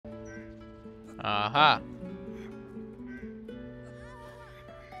Aha.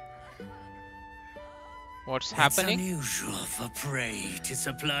 What's happening? It's unusual for prey to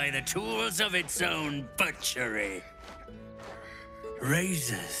supply the tools of its own butchery.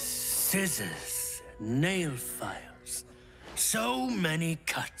 Razors, scissors, nail files. So many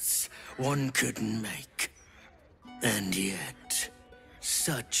cuts one couldn't make. And yet,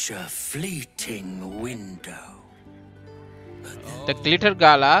 such a fleeting window. The glitter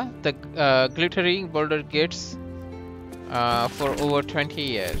gala, the glittering Baldur gets for over 20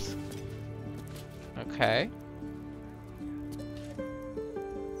 years. Okay.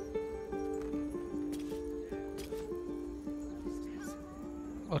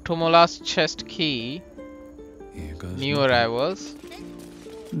 Otomola's chest key. New arrivals.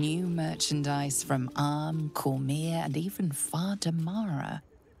 New merchandise from Arm, Cormier, and even Far Damara,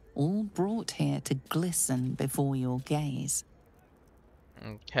 all brought here to glisten before your gaze.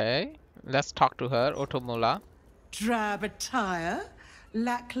 Okay, let's talk to her, Otomola. Drab attire,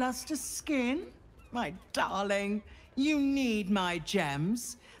 lackluster skin. My darling, you need my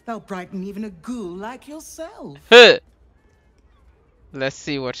gems. They'll brighten even a ghoul like yourself. Let's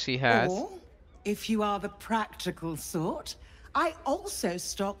see what she has. Or, if you are the practical sort, I also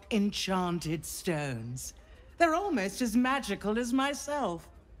stock enchanted stones. They're almost as magical as myself.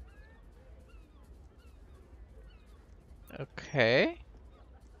 Okay.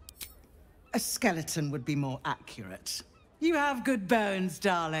 A skeleton would be more accurate. You have good bones,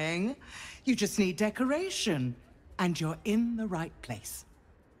 darling. You just need decoration, and you're in the right place.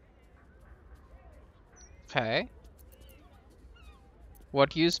 Okay.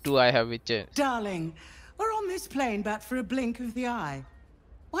 What use do I have with it? Darling, we're on this plane but for a blink of the eye.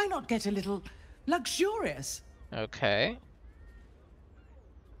 Why not get a little luxurious? Okay.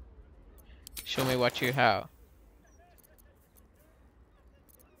 Show me what you have.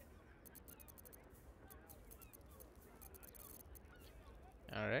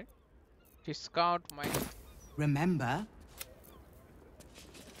 Alright. Discount my... Remember?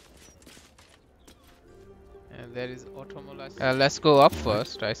 And there is Otomola. Let's go up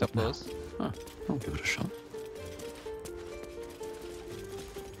first, I suppose. Huh. I'll give it a shot.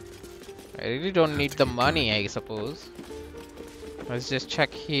 I really don't need the money, I suppose. Let's just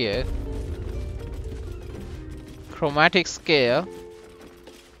check here. Chromatic Scale.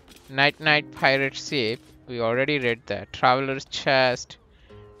 Night Pirate Ship. We already read that. Traveler's Chest.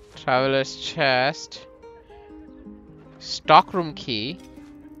 Traveler's Chest. Stockroom Key.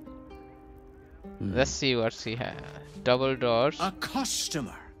 Let's see what she has. Double doors. A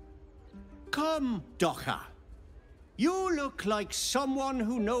customer. Come, Docha. You look like someone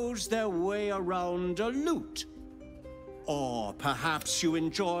who knows their way around a lute. Or perhaps you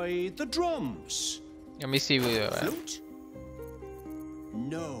enjoy the drums. Let me see where you are. Flute?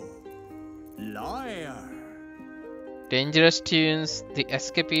 No. Liar. Dangerous Tunes, The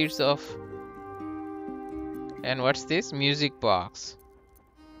Escapades of... And what's this? Music Box.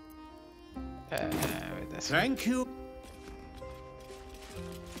 Thank you.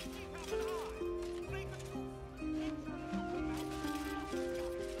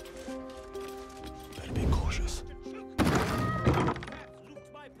 Better be cautious.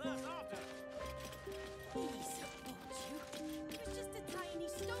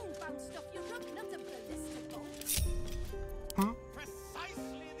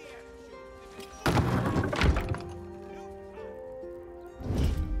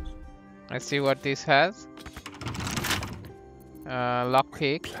 Let's see what this has.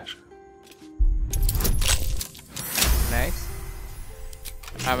 Lockpick. Nice.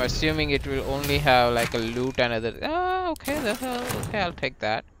 I'm assuming it will only have like a loot and other. Oh, okay. Okay, I'll take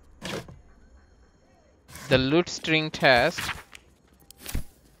that. The loot string test.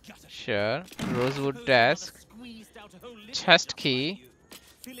 Sure. Rosewood desk. Chest key.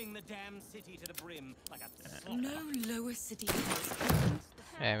 No lower city.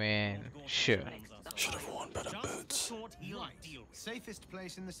 I mean, sure. Should have worn better boots. Safest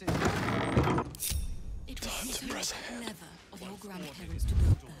place in the city. It was so clever of your grandparents to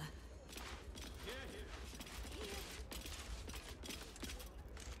build there.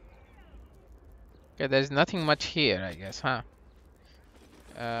 Okay, there's nothing much here, I guess, huh?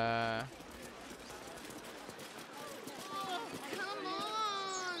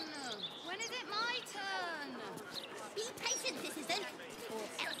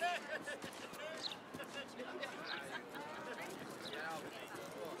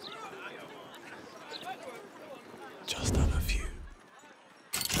 Just done a few.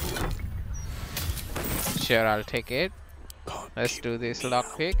 Sure, I'll take it. Let's do this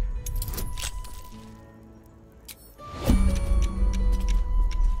lockpick.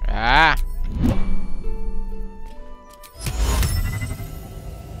 Ah!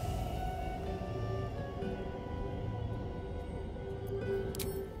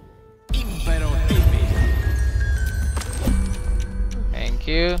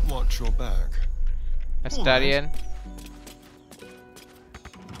 you. Watch your back. Astarian.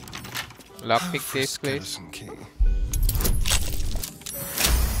 Lockpick For this, please. skeleton key.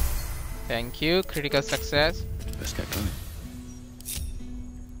 Thank you. Critical success. Let's get going.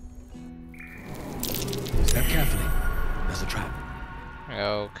 Step carefully. There's a trap.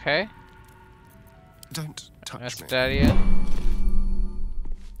 Okay. Don't touch me. Astarian.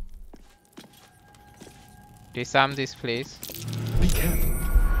 Disarm this, please. Be careful.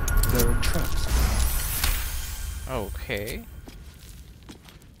 There are traps. Okay.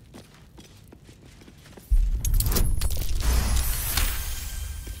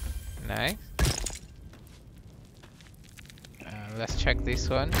 Nice. Let's check this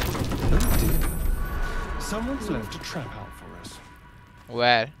one. Oh dear. Someone's left a trap out for us.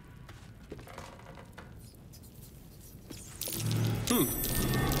 Where?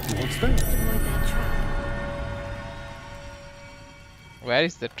 What's that? Avoid that trap. Where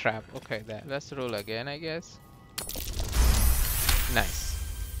is the trap? Okay, there. Let's roll again, I guess. Nice.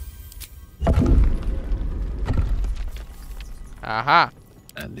 Aha!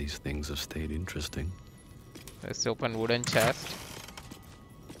 At least things have stayed interesting. Let's open wooden chest.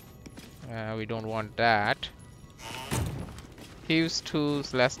 We don't want that. Thieves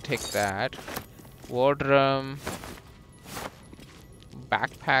tools, let's take that. Wardroom.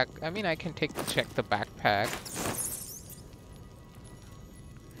 Backpack. I mean, I can check the backpack.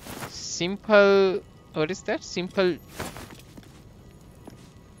 Simple. What is that? Simple.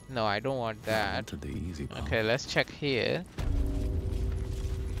 No, I don't want that. To the easy part. Okay, let's check here.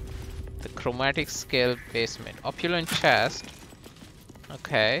 The Chromatic Scale basement. Opulent chest.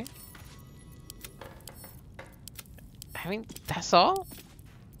 Okay. I mean, that's all?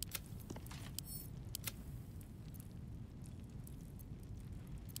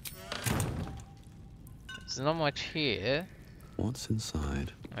 There's not much here. What's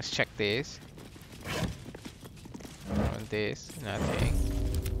inside? Let's check this. This, nothing.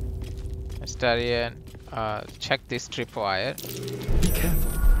 Astarian, check this tripwire. Be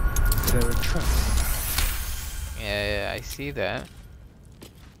careful. There are traps. Yeah, I see that.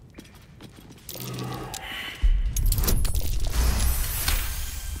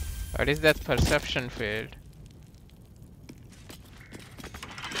 What is that perception field?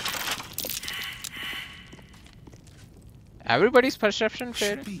 Everybody's perception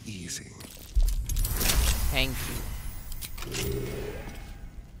field? Should be easy. Thank you.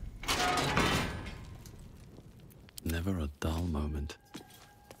 Never a dull moment.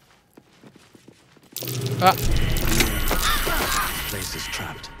 Ah! Place is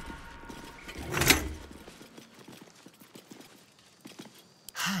trapped.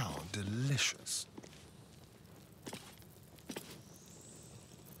 How delicious.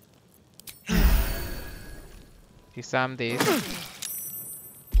 Disarm these.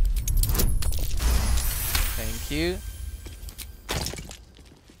 Thank you.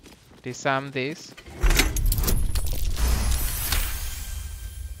 Disarm this.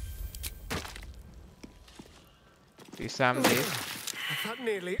 Disarm this. That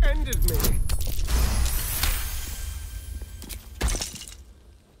nearly ended me.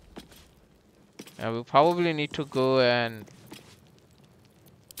 We probably need to go and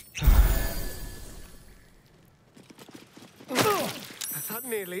That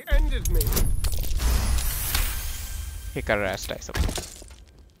nearly ended me. take a rest, I suppose.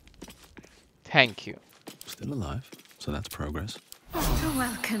 Thank you. Still alive, so that's progress. A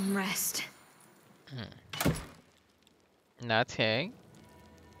welcome rest. Nothing.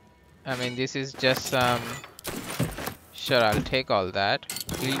 I mean, this is just some... Sure, I'll take all that.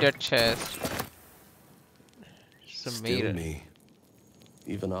 Gilded chest. Some Still mirror. me.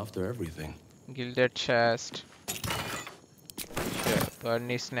 Even after everything. Gilded chest. Sure.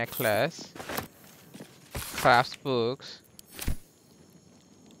 Burnish necklace. Crafts books.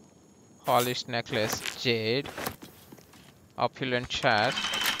 Polished necklace. Jade. Opulent chest.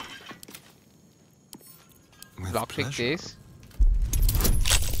 With Lockpick pleasure. this.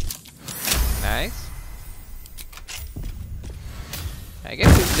 Nice. I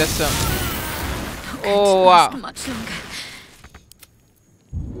guess it's just some... Oh wow. Not much longer.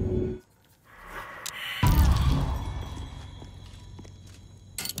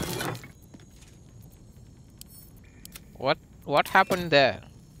 What happened there?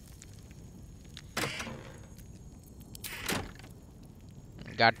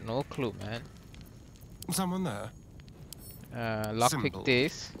 Got no clue, man. Someone there? Lockpick Symbol.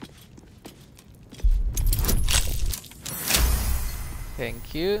 this.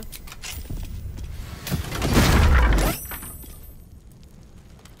 Thank you.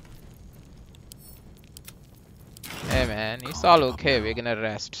 Hey man. then it's all okay. We're gonna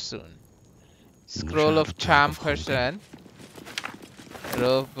rest soon. Scroll of Charm Person.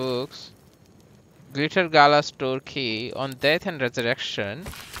 Row of Books. Glitter Gala Store Key. On Death and Resurrection.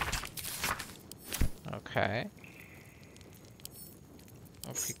 Okay.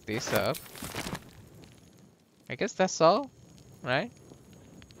 I'll pick this up. I guess that's all, right?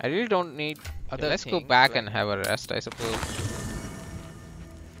 I really don't need other Let's go back and have a rest, I suppose.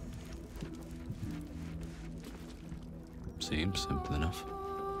 Seems simple enough.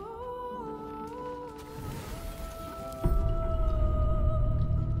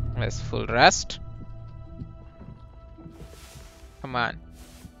 Let's full rest. Come on.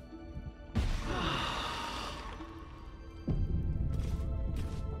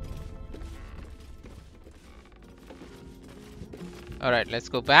 Alright, let's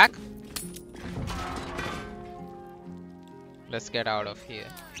go back. Let's get out of here.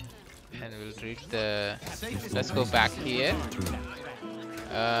 And we'll read the... Let's go back here.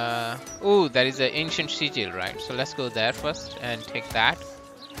 Oh, there is an ancient sigil, right? So let's go there first and take that.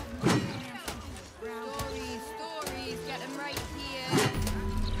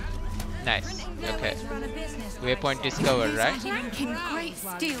 Nice. Okay. Waypoint discovered, right?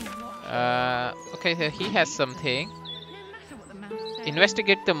 Okay, so he has something.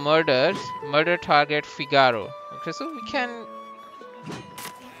 Investigate the murders. Murder target Figaro. Okay, so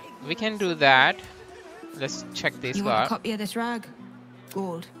we can do that. Let's check this You bar. want a copy of this rag?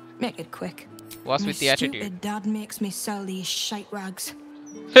 Gold. Make it quick. What's with the attitude? Stupid dad makes me sell these shite rags.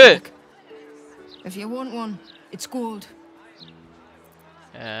 Hey! Look, if you want one, it's gold.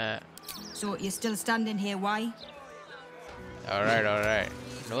 So you're still standing here, why? Alright, alright.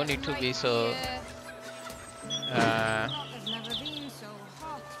 No need to be so...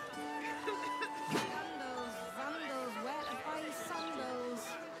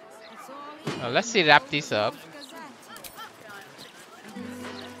 let's see, wrap this up.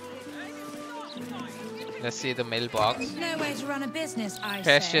 Let's see the mailbox. No way to run a business, I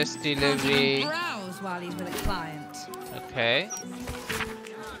Precious say. delivery. Browse while he's with a client. Okay.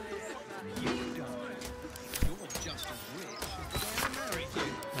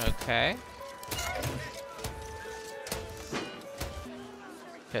 Okay.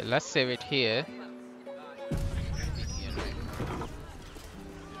 Okay, let's save it here.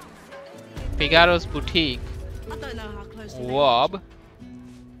 Figaro's Boutique. I don't know how close to Wob.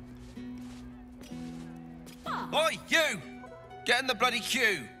 Oi, you! Get in the bloody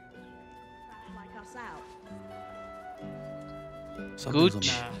queue!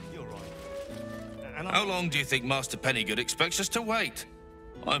 Gooch. How long do you think Master Pennygood expects us to wait?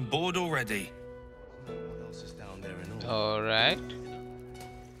 I'm bored already. Alright.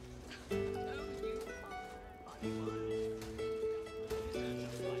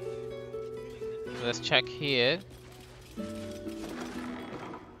 Let's check here.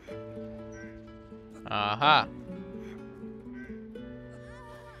 Aha.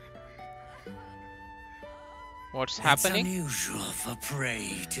 What's happening? It's unusual for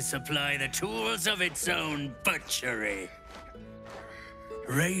prey to supply the tools of its own butchery.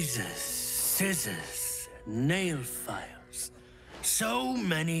 Razors, scissors, nail files. So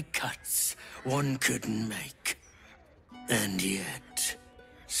many cuts one couldn't make. And yet,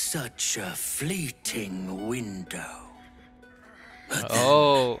 such a fleeting window. But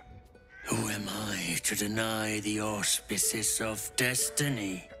then, who am I to deny the auspices of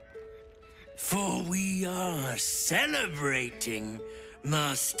destiny? For we are celebrating,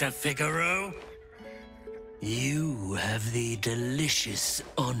 Master Figaro. You have the delicious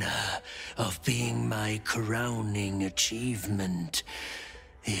honor of being my crowning achievement.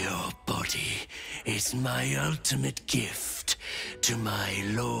 Your body is my ultimate gift to my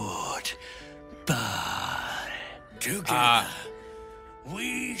lord, Bhaal. Together,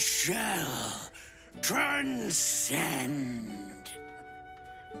 we shall transcend.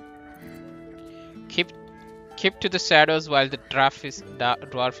 Keep to the shadows while the dwarf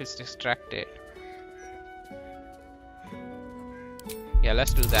is distracted. Yeah,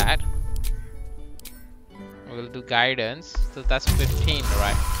 let's do that. We'll do guidance. So that's 15,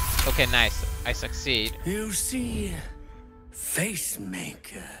 right? Okay, nice. I succeed. You see,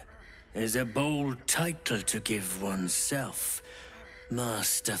 Facemaker is a bold title to give oneself,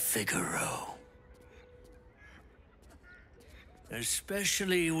 Master Figaro.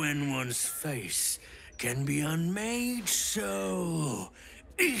 Especially when one's face can be unmade so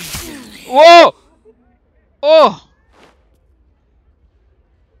easily. Whoa! Oh!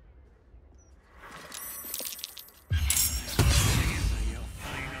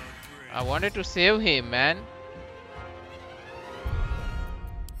 I wanted to save him, man.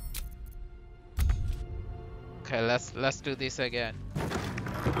 Okay, let's do this again.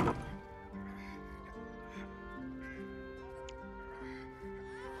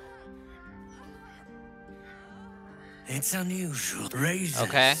 It's unusual. Razors,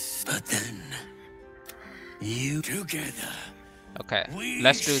 okay. But then, you together. Okay,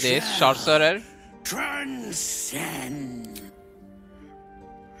 let's do this. Sorcerer. Transcend.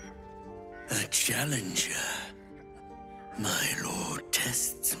 A challenger. My lord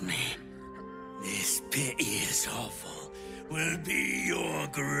tests me. This piteous hovel will be your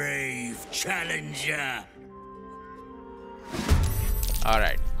grave, challenger.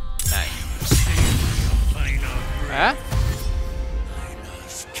 Alright, nice. Huh? I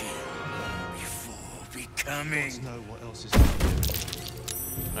must kill before becoming. Know what else is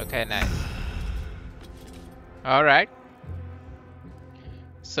Okay, nice. Alright.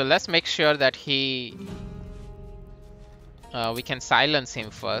 So let's make sure that we can silence him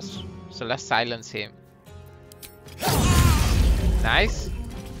first. So let's silence him. Nice.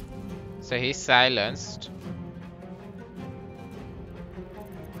 So he's silenced.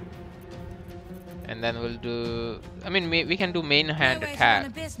 And then we'll do... I mean, we can do main hand attack. No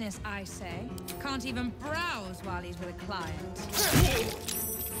way to run a business, I say. Can't even browse while he's with a client.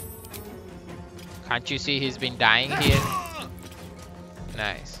 Can't you see he's been dying here?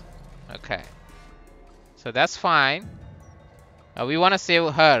 Nice. Okay. So that's fine. We want to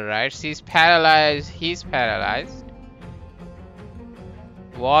save her, right? She's paralyzed. He's paralyzed.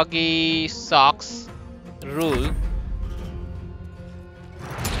 Woggy socks rule.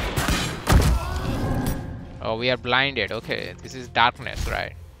 Oh, we are blinded. Okay, this is darkness,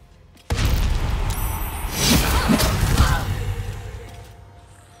 right?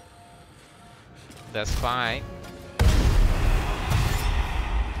 That's fine.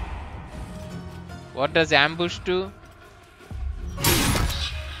 What does ambush do?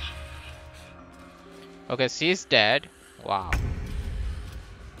 Okay, she's dead. Wow.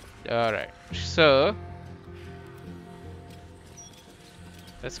 Alright, so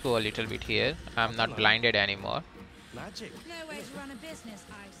let's go a little bit here. I'm not blinded anymore. Magic. No way to run a business,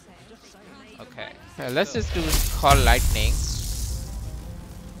 I say. Okay, let's just do call lightning.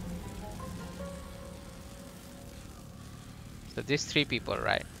 So these three people,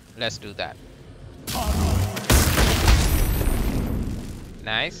 right? Let's do that.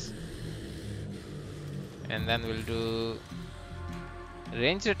 Nice. And then we'll do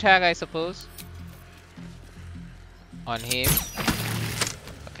ranged attack, I suppose, on him.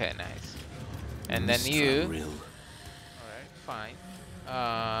 Okay, nice. And then you. Alright, fine.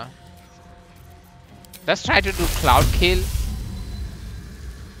 Let's try to do cloud kill.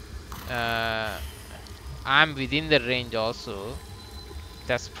 I'm within the range also.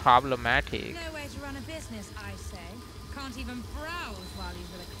 That's problematic. No way to run a business, I say. Can't even browse while he's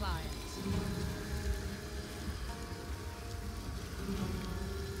with a client.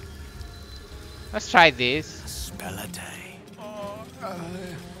 Let's try this. Spell a day.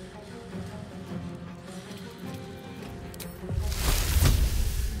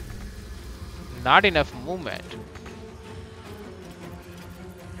 Not enough movement.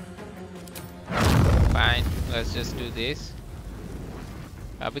 Fine, let's just do this.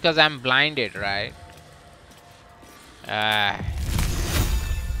 Because I'm blinded, right?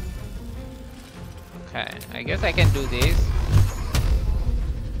 Okay, I guess I can do this.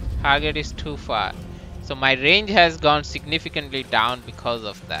 Target is too far. So my range has gone significantly down because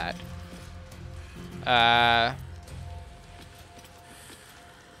of that.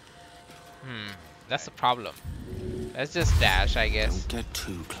 That's the problem. Let's just dash, I guess. Don't get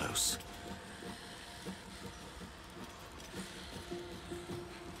too close.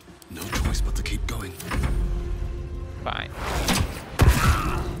 No choice but to keep going. Fine.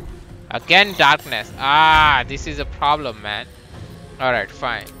 Again, darkness. Ah, this is a problem, man. Alright,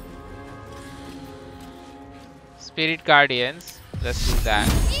 fine. Spirit Guardians. Let's do that.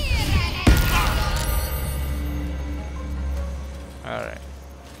 Alright.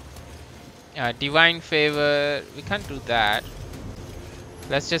 Divine Favor. We can't do that.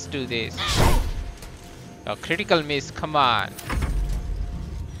 Let's just do this. Oh, critical miss. Come on.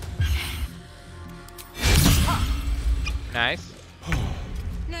 Nice.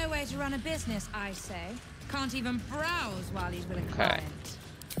 No way to run a business, I say. Can't even browse while he's with a client.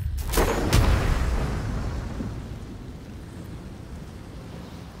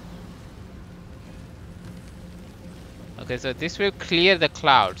 Okay, so this will clear the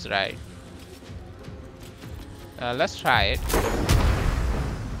clouds, right? Let's try it.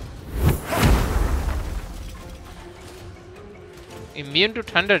 Immune to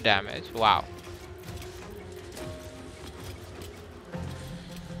thunder damage. Wow.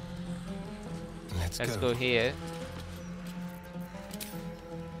 Let's go here.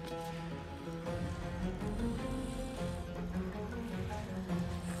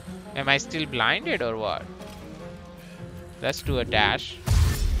 Am I still blinded or what? Let's do a dash.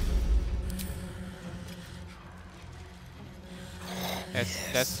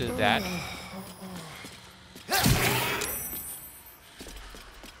 Let's do that.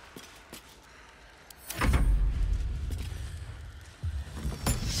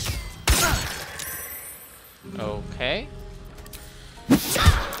 Okay.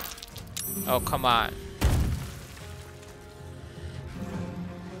 Oh, come on.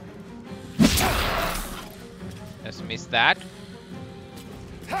 Let's miss that.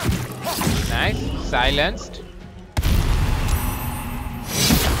 Nice. Silenced.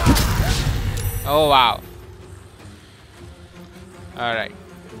 Oh, wow. Alright.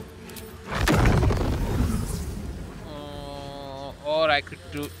 Or I could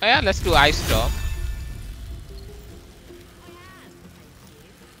do... Oh, yeah, let's do Ice Storm.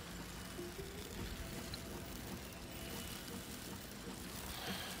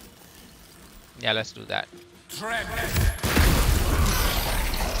 Yeah, let's do that.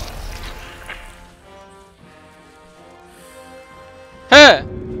 Huh!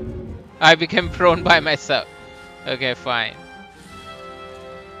 I became prone by myself. Okay, fine.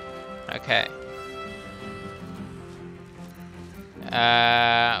 Okay.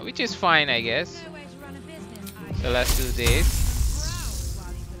 Which is fine, I guess. So let's do this.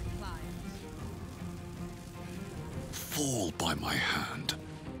 Fall by my hand.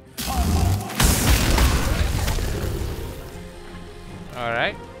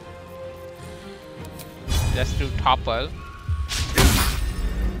 Alright. Let's do topple.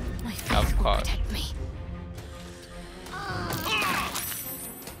 Of course.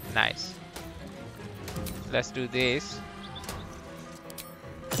 Nice. Let's do this.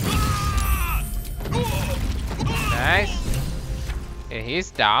 Nice. Okay,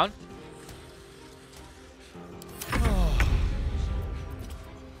 he's down.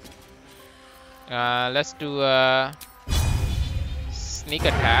 Let's do a sneak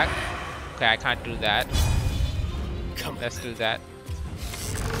attack. Okay, I can't do that. Let's do that.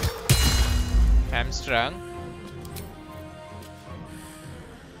 Hamstrung.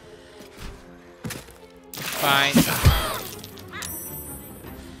 Fine.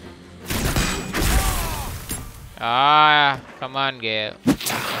 Ah, come on, Gale.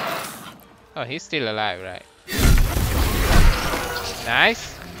 Oh, he's still alive, right?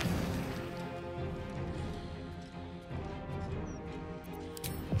 Nice.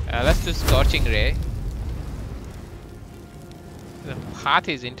 Let's do Scorching Ray. The path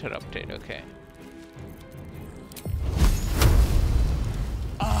is interrupted, okay.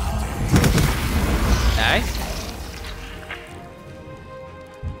 Nice.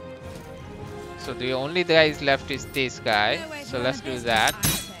 So the only guys left is this guy. So let's do that.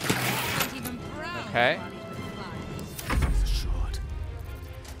 Okay.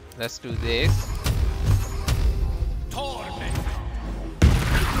 Let's do this.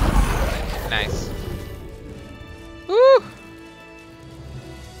 Nice. Woo!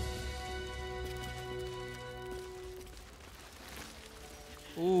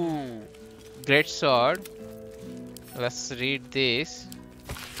 Ooh. Great sword. Let's read this.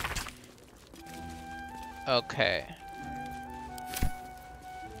 Okay.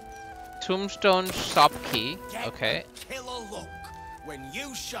 Tombstone shop key. Okay. Killer look when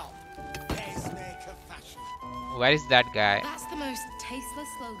you shop Facemaker fashion. Where is that guy? That's the most tasteless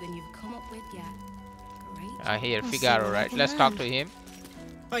slogan you've come up with yet. Great. Here, Figaro, right? Let's talk to him.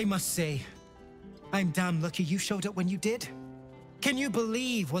 I must say, I'm damn lucky you showed up when you did. Can you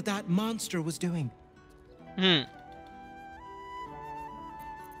believe what that monster was doing?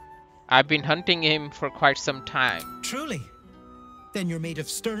 I've been hunting him for quite some time. Truly? Then you're made of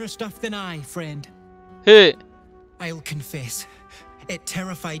sterner stuff than I, friend. Hey. I'll confess, it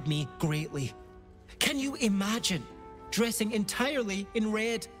terrified me greatly. Can you imagine dressing entirely in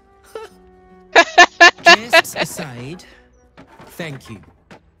red? Jests aside, thank you.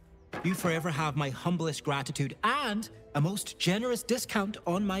 You forever have my humblest gratitude and a most generous discount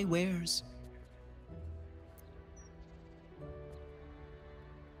on my wares.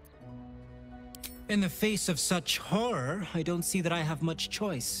 In the face of such horror, I don't see that I have much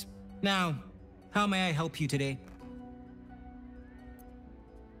choice. Now, how may I help you today?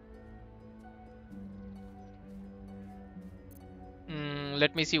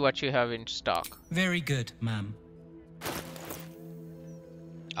 Let me see what you have in stock. Very good, ma'am.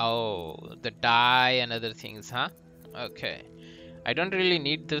 Oh, the dye and other things, huh? Okay. I don't really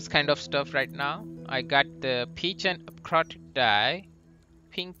need this kind of stuff right now. I got the peach and necrotic dye,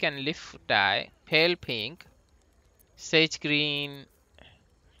 pink and leaf dye, pale pink, sage green,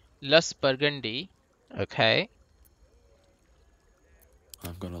 lush burgundy. Okay.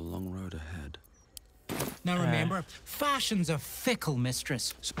 I've got a long road ahead. Now remember, fashion's a fickle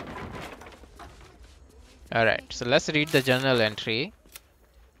mistress. Alright, so let's read the journal entry.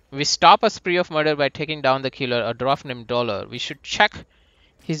 We stop a spree of murder by taking down the killer, a dwarf named Dollar. We should check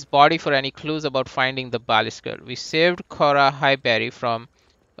his body for any clues about finding the Baalist girl. We saved Cora Highberry from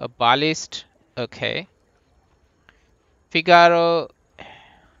a Baalist. Okay. Figaro.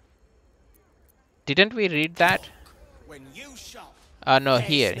 Didn't we read that? When you shop, No,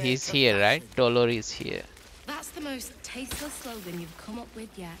 here. He's here, right? Dollar is here. That's the most tasteless slogan you've come up with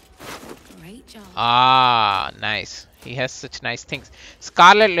yet. Great job. Ah, nice. He has such nice things.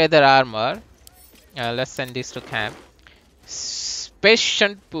 Scarlet leather armor. Let's send this to camp. Space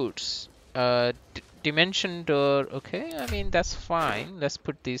shunt boots. Dimension door. Okay, I mean, that's fine. Let's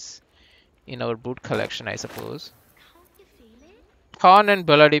put this in our boot collection, I suppose. Torn and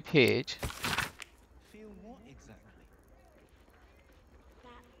bloody page.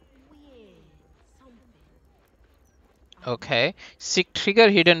 Okay. Seek trigger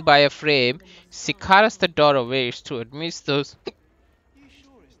hidden by a frame. Sikaras the door awaits to admit those.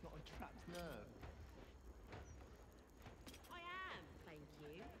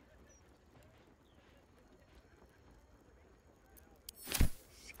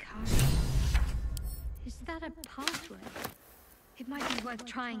 Is that a password? It might be worth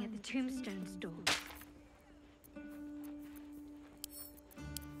trying at the tombstone store.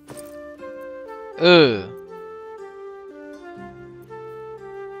 Ugh.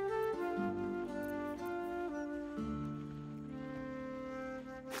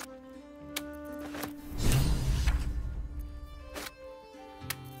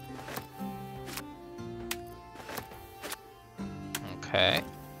 Okay.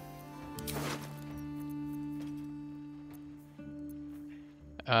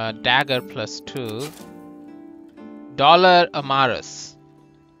 Dagger +2. Dollar Amaris.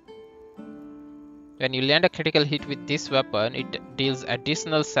 When you land a critical hit with this weapon, it deals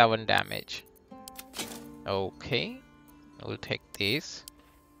additional 7 damage. Okay. We'll take this.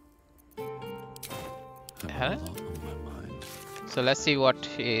 So let's see what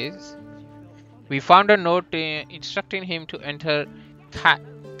is. We found a note instructing him to enter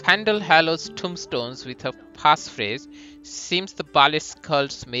Candle Hallow's tombstones with a passphrase. Seems the Baalist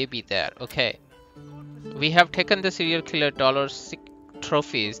cults may be there. Okay. We have taken the serial killer Dollar's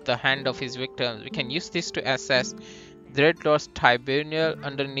trophies, the hand of his victims. We can use this to assess Dreadlord's tribunal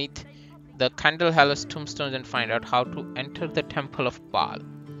underneath the Candle Hallow's tombstones and find out how to enter the Temple of Bhaal.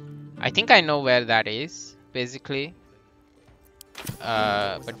 I think I know where that is, basically.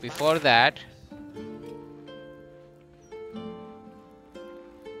 But before that,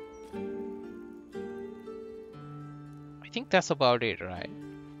 I think that's about it, right?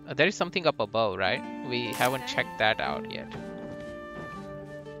 There is something up above, right? We haven't checked that out yet.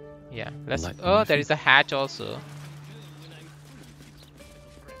 Yeah, let's. Oh, there is a hatch also.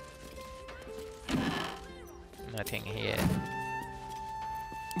 Nothing here.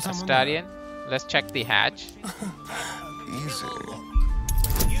 Astarian, let's check the hatch. Easy.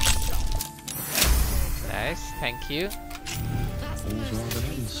 Nice, thank you. All's well that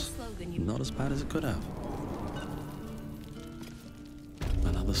ends. Not as bad as it could have.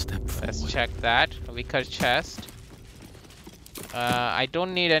 Another step forward. Let's check that. Wicker chest. I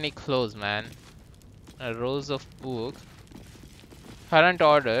don't need any clothes, man. Rows of book. Current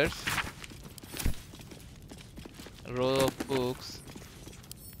orders. Row of books.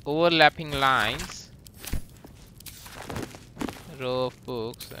 Overlapping lines. Row of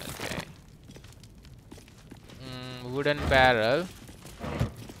books. Okay. Wooden barrel.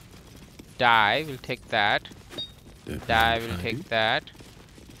 Die. We'll take that. Die. We'll take that.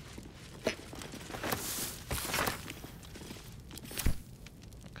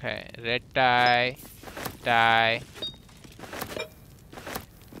 Okay, red dye, dye.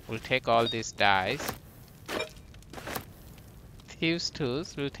 We'll take all these dyes. Thieves'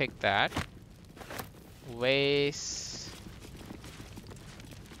 tools, we'll take that. Waste.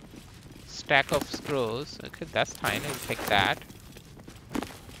 Stack of scrolls. Okay, that's fine, we'll take that.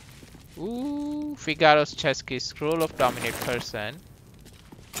 Ooh, Figaro's chest key, scroll of dominate person.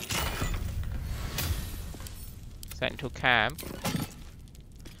 Sent to camp.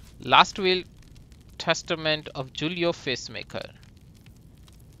 Last will testament of Julio Facemaker.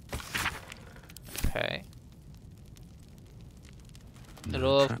 Okay.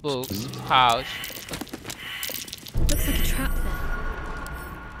 Row of books, pouch. Looks like a trap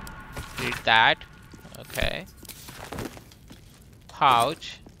there. Read that. Okay.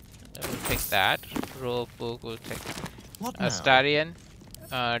 Pouch. We'll take that. Rope book will take. What now? Astarion,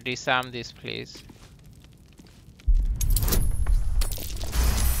 disarm this, please.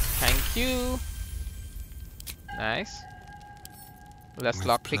 Thank you. Nice. Let's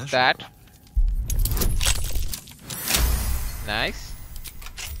lockpick that. Nice.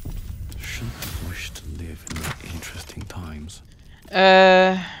 Shouldn't have wished to live in the interesting times.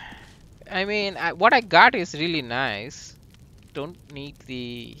 I mean, what I got is really nice. Don't need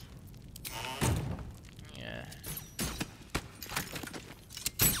the. Yeah.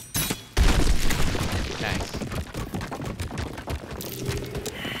 Nice.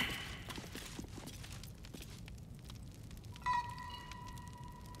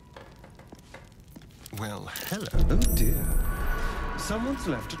 Well, hello. Oh dear. Someone's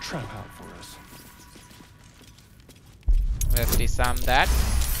left a trap out for us. Let's disarm that.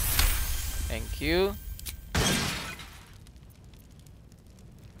 Thank you.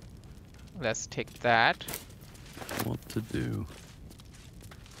 Let's take that. What to do?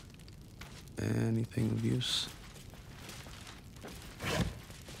 Anything of use?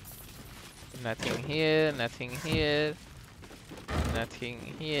 Nothing here, nothing here. Nothing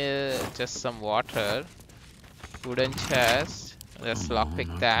here, just some water. Wooden chest. Let's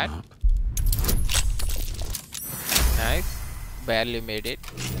lockpick that. Nice. Barely made it.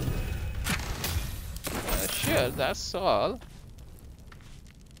 Sure, that's all.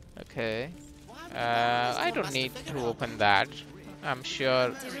 Okay. I don't need to open that. I'm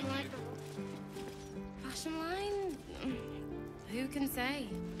sure. Fashion line? Who can say?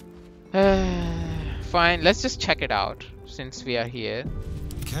 Fine, let's just check it out since we are here.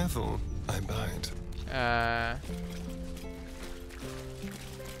 Careful, I bite.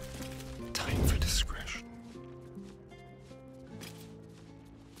 Time for discretion.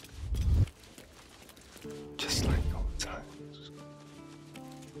 Just like old times.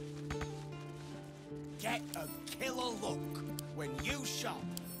 Get a killer look when you shop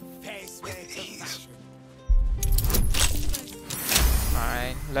Facemaker fashion.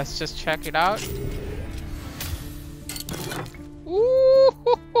 Fine, let's just check it out. Ooh.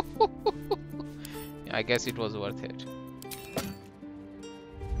 I guess it was worth it.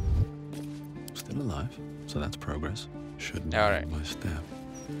 Still alive, so that's progress. Shouldn't All right. my step.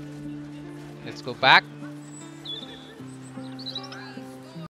 Let's go back.